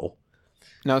new metal.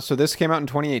 No, so this came out in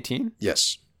 2018?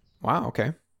 Yes. Wow,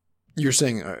 okay. You're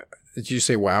saying, did you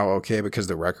say wow, okay, because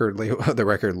the record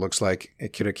looks like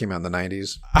it could have came out in the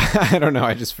 90s? I don't know.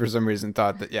 I just, for some reason,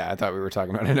 thought that, I thought we were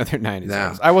talking about another 90s.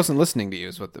 No. I wasn't listening to you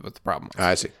is what the problem was.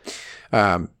 I see.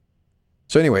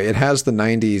 So anyway, it has the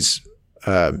 90s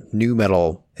new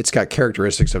metal. It's got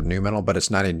characteristics of new metal, but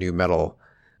it's not a new metal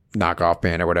knockoff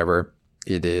band or whatever.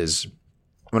 It is,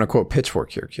 I'm going to quote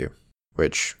Pitchfork here, Q,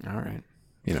 which, all right,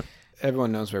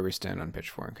 everyone knows where we stand on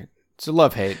Pitchfork. It's a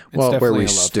love-hate. Well, where we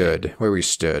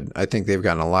stood. I think they've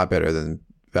gotten a lot better than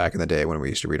back in the day when we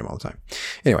used to read them all the time.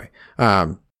 Anyway,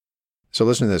 so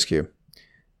listen to this, Q.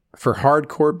 For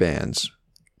hardcore bands,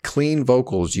 clean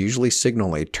vocals usually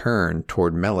signal a turn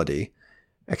toward melody,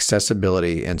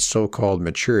 accessibility, and so-called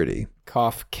maturity.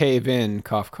 Cough, cave in,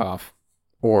 cough, cough.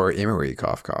 Or Emery,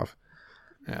 cough, cough.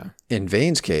 Yeah. In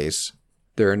Vane's case,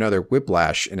 they're another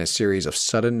whiplash in a series of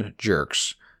sudden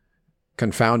jerks,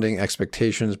 confounding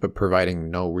expectations but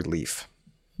providing no relief.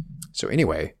 So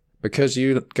anyway, because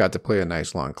you got to play a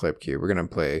nice long clip, Q, we're going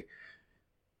to play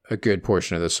a good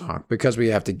portion of the song because we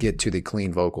have to get to the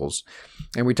clean vocals.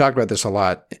 And we talked about this a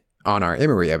lot on our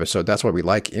Emery episode. That's why we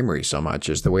like Emery so much,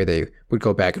 is the way they would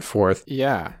go back and forth.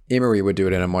 Yeah. Emery would do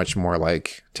it in a much more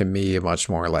like, to me, a much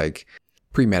more like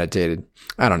premeditated.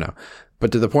 I don't know.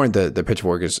 But to the point that the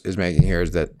Pitchfork is making here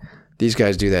is that these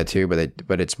guys do that too,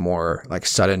 but it's more like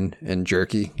sudden and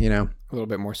jerky, you know? A little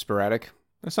bit more sporadic.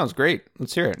 That sounds great.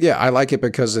 Let's hear it. Yeah, I like it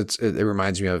because it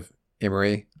reminds me of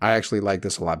Emery. I actually like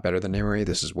this a lot better than Emery.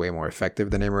 This is way more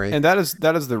effective than Emery. And that is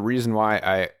the reason why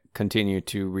I continue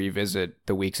to revisit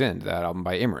The Week's End, that album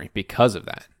by Emery, because of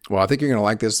that. Well, I think you're going to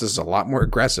like this. This is a lot more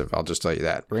aggressive. I'll just tell you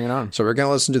that. Bring it on. So we're going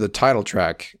to listen to the title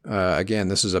track. Again,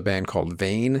 this is a band called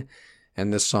Vane,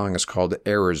 and this song is called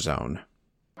Error Zone.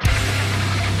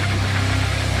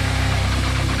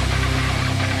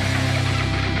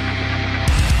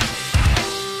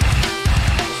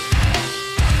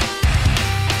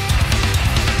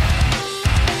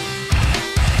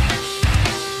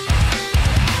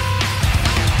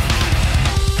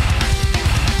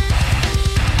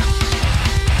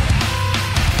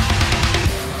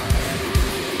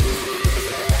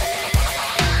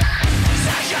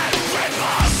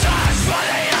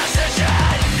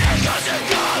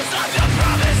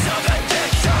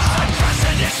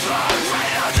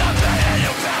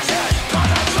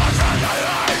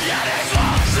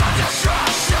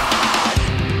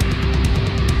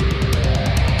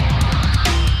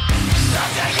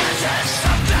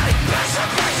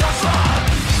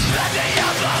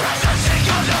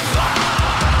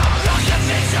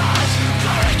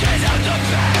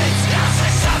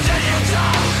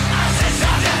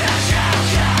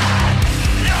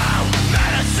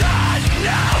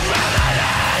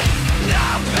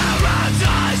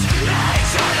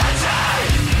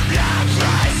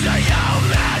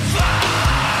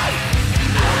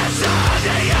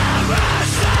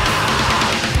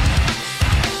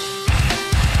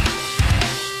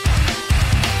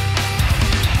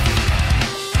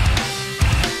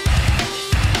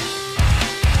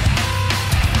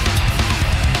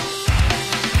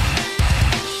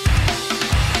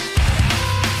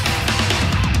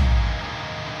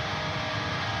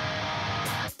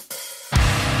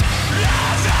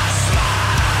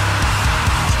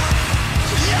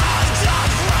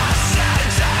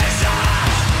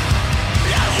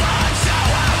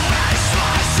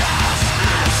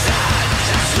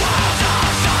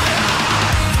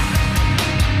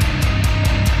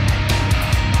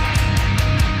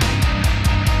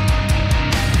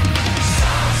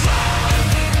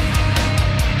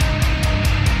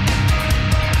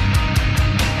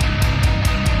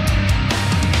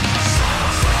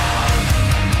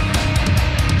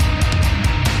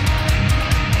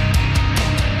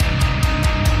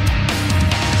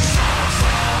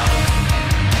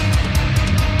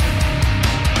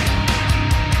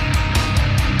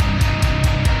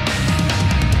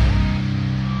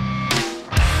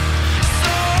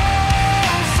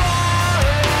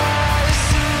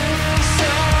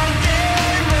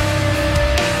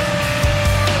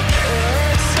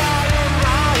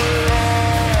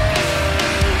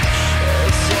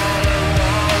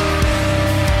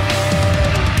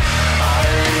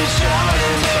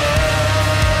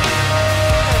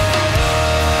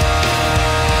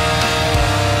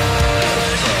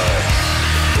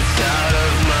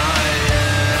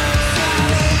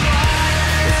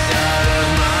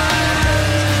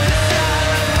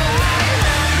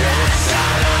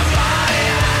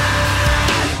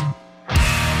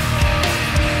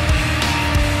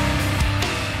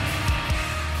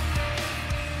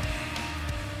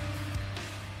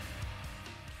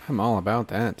 I'm all about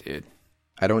that, dude.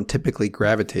 I don't typically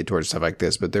gravitate towards stuff like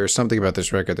this, but there's something about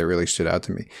this record that really stood out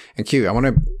to me. And Q, I want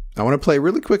to play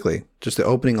really quickly just the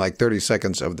opening like 30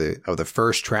 seconds of the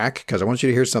first track, because I want you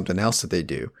to hear something else that they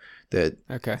do that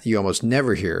you almost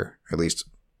never hear, at least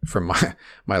from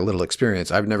my little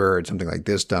experience. I've never heard something like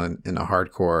this done in a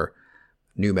hardcore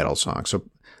nu metal song. So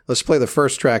let's play the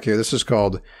first track here. This is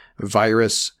called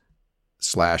Virus /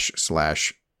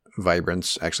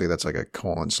 Vibrance. Actually, that's like a : /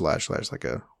 like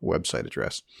a website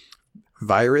address.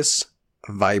 Virus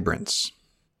Vibrance.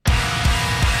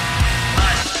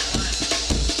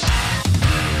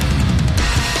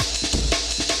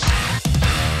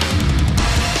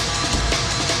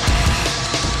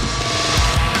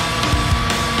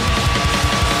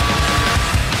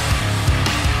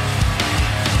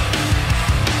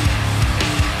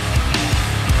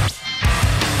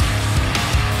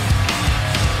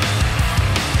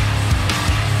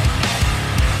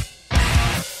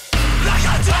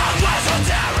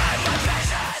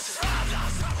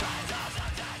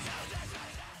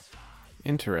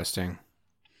 Interesting.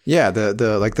 Yeah,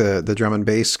 the drum and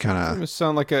bass kind It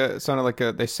sounded like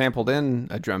they sampled in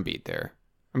a drum beat there.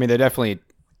 I mean, they definitely,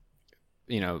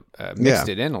 mixed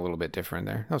it in a little bit different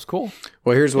there. That was cool.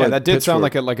 Well, here's what that did sound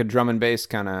like a drum and bass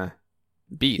kind of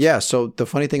beat. Yeah. So the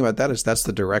funny thing about that is that's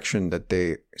the direction that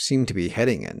they seem to be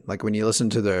heading in. Like when you listen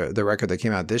to the record that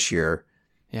came out this year.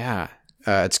 Yeah.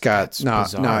 It's got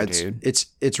bizarre, it's dude.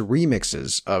 it's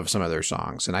remixes of some of their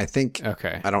songs, and I think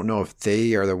Okay. I don't know if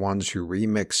they are the ones who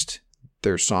remixed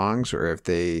their songs or if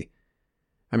they.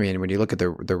 I mean, when you look at the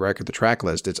record, the track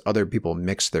list, it's other people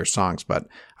mixed their songs. But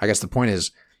I guess the point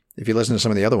is, if you listen to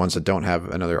some of the other ones that don't have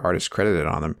another artist credited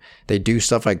on them, they do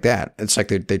stuff like that. It's like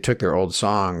they took their old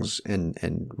songs and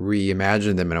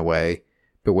reimagined them in a way,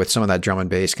 but with some of that drum and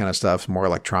bass kind of stuff, more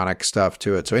electronic stuff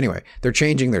to it. So anyway, they're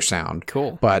changing their sound.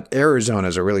 Cool. But Arizona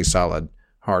is a really solid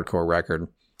hardcore record.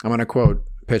 I'm going to quote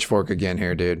Pitchfork again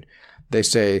here, dude. They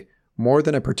say, more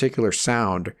than a particular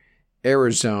sound,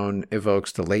 Arizona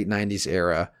evokes the late 90s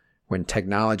era when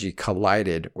technology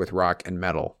collided with rock and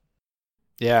metal.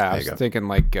 Yeah, I was thinking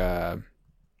like, I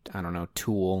don't know,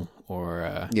 Tool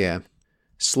or... Yeah.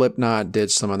 Slipknot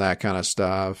did some of that kind of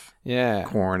stuff. Yeah.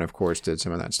 Korn, of course, did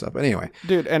some of that stuff. But anyway.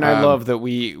 Dude, and I love that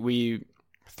we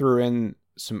threw in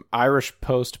some Irish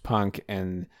post-punk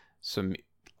and some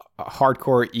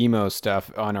hardcore emo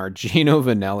stuff on our Gino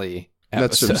Vannelli episode.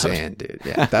 That's what I'm saying, dude.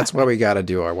 Yeah, that's why we got to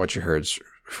do our What You Heard's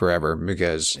forever,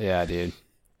 because yeah, dude,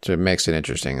 so it makes it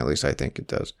interesting. At least I think it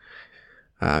does.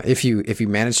 If you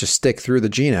manage to stick through the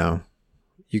Gino,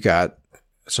 you got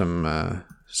some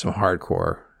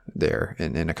hardcore there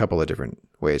in a couple of different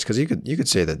ways. Because you could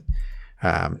say that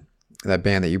that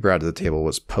band that you brought to the table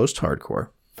was post-hardcore.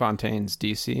 Fontaine's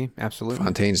DC, absolutely.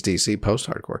 Fontaine's DC,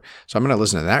 post-hardcore. So I'm going to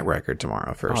listen to that record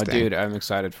tomorrow first thing. Dude, I'm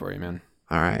excited for you, man.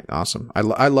 All right, awesome. I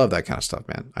love that kind of stuff,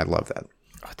 man. I love that.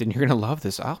 Oh, then you're going to love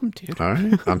this album, dude. All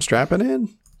right, I'm strapping in.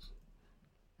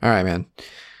 All right, man.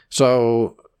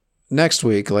 So next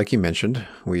week, like you mentioned,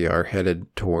 we are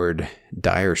headed toward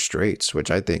Dire Straits, which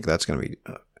I think that's going to be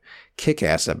a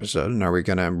kick-ass episode. And are we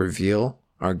going to reveal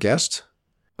our guest?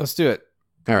 Let's do it.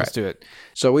 All right. Let's do it.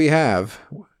 So we have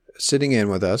sitting in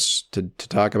with us to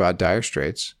talk about Dire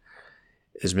Straits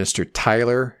is Mr.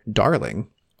 Tyler Darling.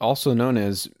 Also known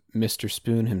as Mr.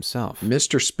 Spoon himself.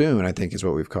 Mr. Spoon, I think is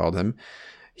what we've called him.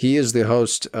 He is the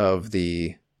host of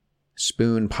the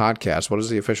Spoon podcast. What is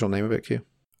the official name of it, Q?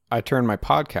 I Turn My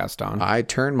Podcast On. I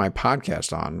Turn My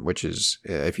Podcast On, which is,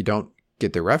 if you don't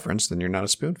get the reference, then you're not a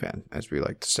Spoon fan, as we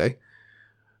like to say.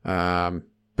 But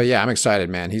yeah, I'm excited,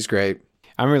 man. He's great.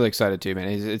 I'm really excited too,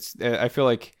 man. I feel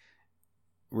like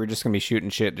we're just going to be shooting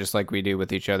shit just like we do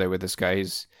with each other with this guy.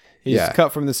 He's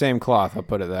cut from the same cloth, I'll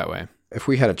put it that way. If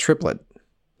we had a triplet,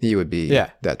 he would be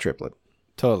that triplet.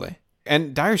 Totally.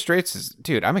 And Dire Straits is,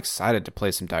 dude, I'm excited to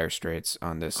play some Dire Straits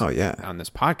on this. Oh, yeah. On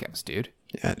this podcast, dude.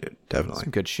 Yeah, dude. Definitely.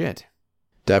 Some good shit.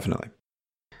 Definitely.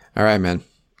 All right, man.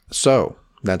 So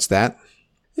that's that.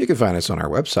 You can find us on our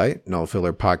website,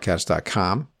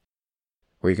 nofillerpodcast.com,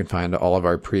 where you can find all of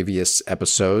our previous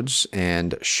episodes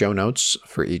and show notes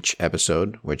for each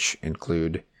episode, which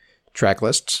include track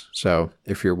lists. So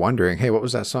if you're wondering, hey, what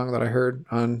was that song that I heard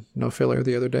on No Filler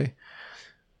the other day?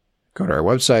 Go to our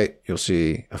website. You'll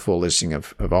see a full listing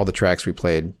of all the tracks we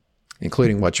played,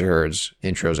 including What You Heard's,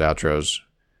 intros, outros,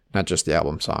 not just the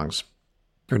album songs,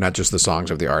 or not just the songs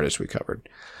of the artists we covered.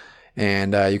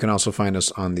 And you can also find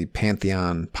us on the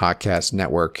Pantheon Podcast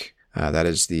Network. That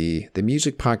is the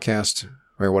music podcast,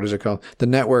 or what is it called? The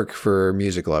Network for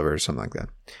Music Lovers, something like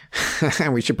that.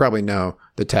 And we should probably know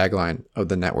the tagline of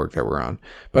the network that we're on.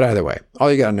 But either way, all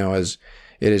you got to know is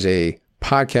it is a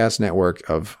podcast network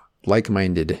of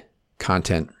like-minded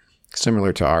content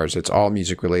similar to ours. It's all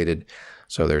music related.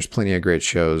 So there's plenty of great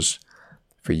shows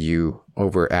for you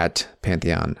over at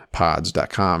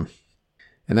pantheonpods.com.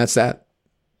 And that's that.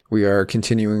 We are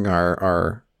continuing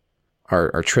our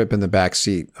trip in the back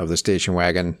seat of the station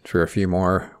wagon for a few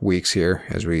more weeks here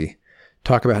as we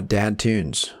talk about dad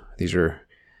tunes. These are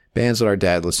bands that our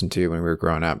dad listened to when we were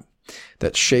growing up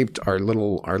that shaped our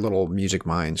little music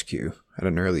minds, Q, at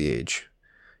an early age.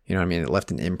 You know what I mean? It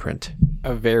left an imprint.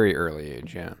 A very early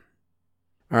age, yeah.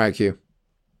 All right, Q.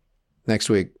 Next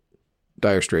week,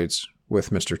 Dire Straits with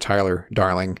Mr. Tyler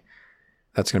Darling.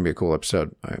 That's going to be a cool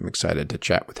episode. I'm excited to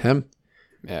chat with him.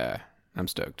 Yeah, I'm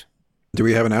stoked. Do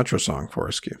we have an outro song for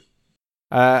us, Q?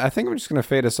 I think I'm just going to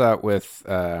fade us out with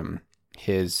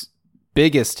his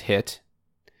biggest hit,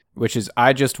 which is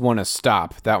I Just Want to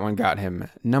Stop. That one got him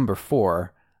number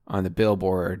 4 on the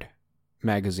Billboard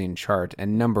magazine chart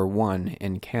and number 1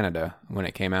 in Canada when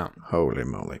it came out. Holy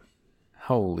moly.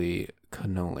 Holy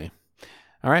cannoli.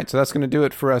 All right, so that's going to do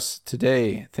it for us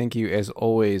today. Thank you, as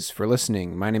always, for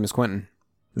listening. My name is Quentin.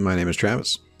 My name is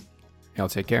Travis. Y'all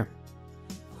take care.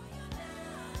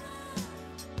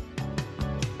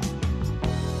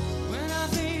 When I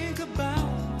think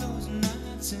about those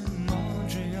nights in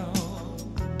Montreal,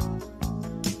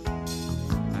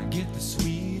 I get the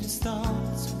sweetest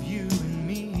thoughts of you and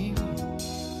me.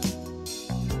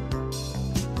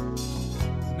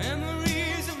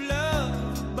 Memories of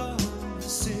love above the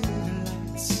city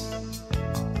lights. Ooh,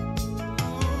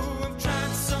 I've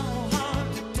tried so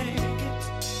hard to take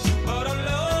it, but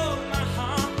alone my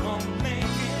heart won't make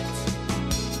it.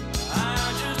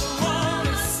 I just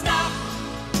wanna stop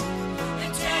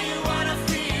and tell you what I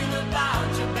feel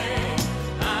about you, babe.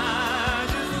 I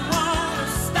just wanna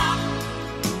stop.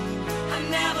 I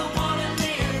never wanna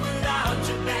live without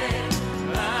you, babe.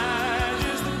 I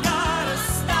just gotta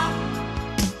stop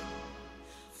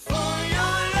for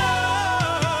your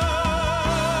love.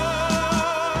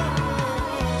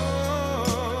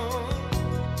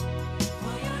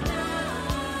 For your love.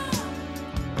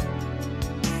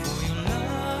 For your love. For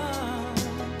your love.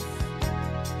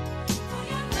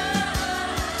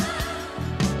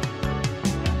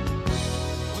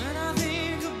 When I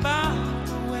think about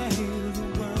the way the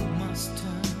world must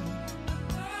turn,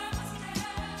 I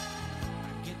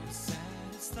get the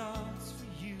saddest thoughts for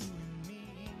you and me.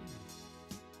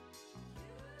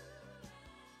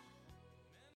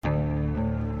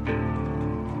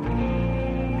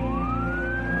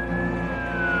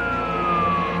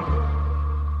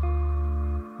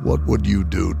 What would you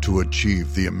do to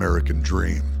achieve the American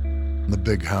dream? The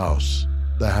big house,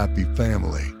 the happy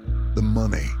family, the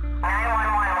money.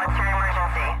 911, what's your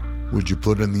emergency? Would you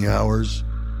put in the hours?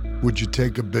 Would you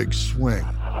take a big swing?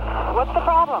 What's the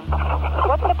problem?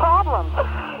 What's the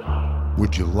problem?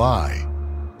 Would you lie?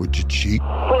 Would you cheat?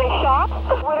 Were they shot?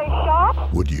 Were they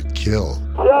shot? Would you kill?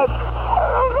 Yes.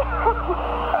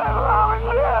 My mom is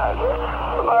dead.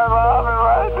 My mom is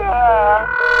right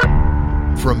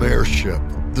there. From Airship,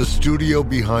 the studio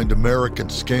behind American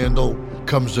Scandal,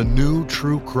 comes a new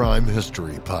true crime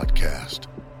history podcast.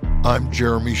 I'm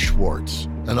Jeremy Schwartz,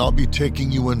 and I'll be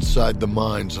taking you inside the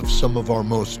minds of some of our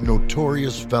most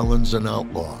notorious felons and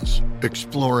outlaws,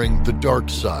 exploring the dark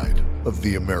side of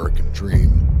the American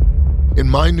dream. In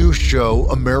my new show,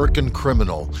 American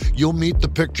Criminal, you'll meet the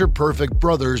picture-perfect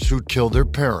brothers who'd kill their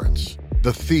parents,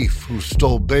 the thief who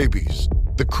stole babies,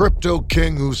 the crypto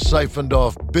king who siphoned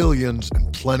off billions,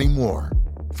 and plenty more.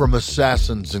 From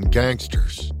assassins and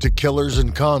gangsters to killers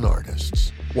and con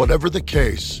artists. Whatever the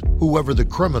case, whoever the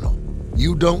criminal,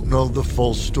 you don't know the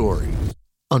full story.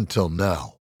 Until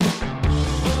now.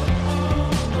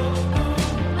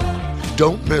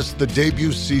 Don't miss the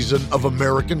debut season of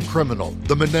American Criminal,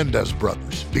 The Menendez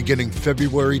Brothers, beginning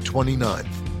February 29th.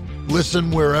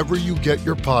 Listen wherever you get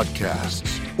your podcasts,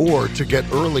 or to get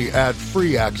early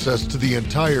ad-free access to the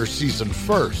entire season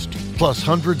first, plus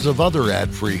hundreds of other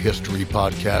ad-free history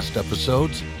podcast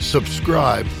episodes,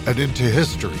 subscribe at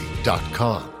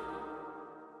IntoHistory.com.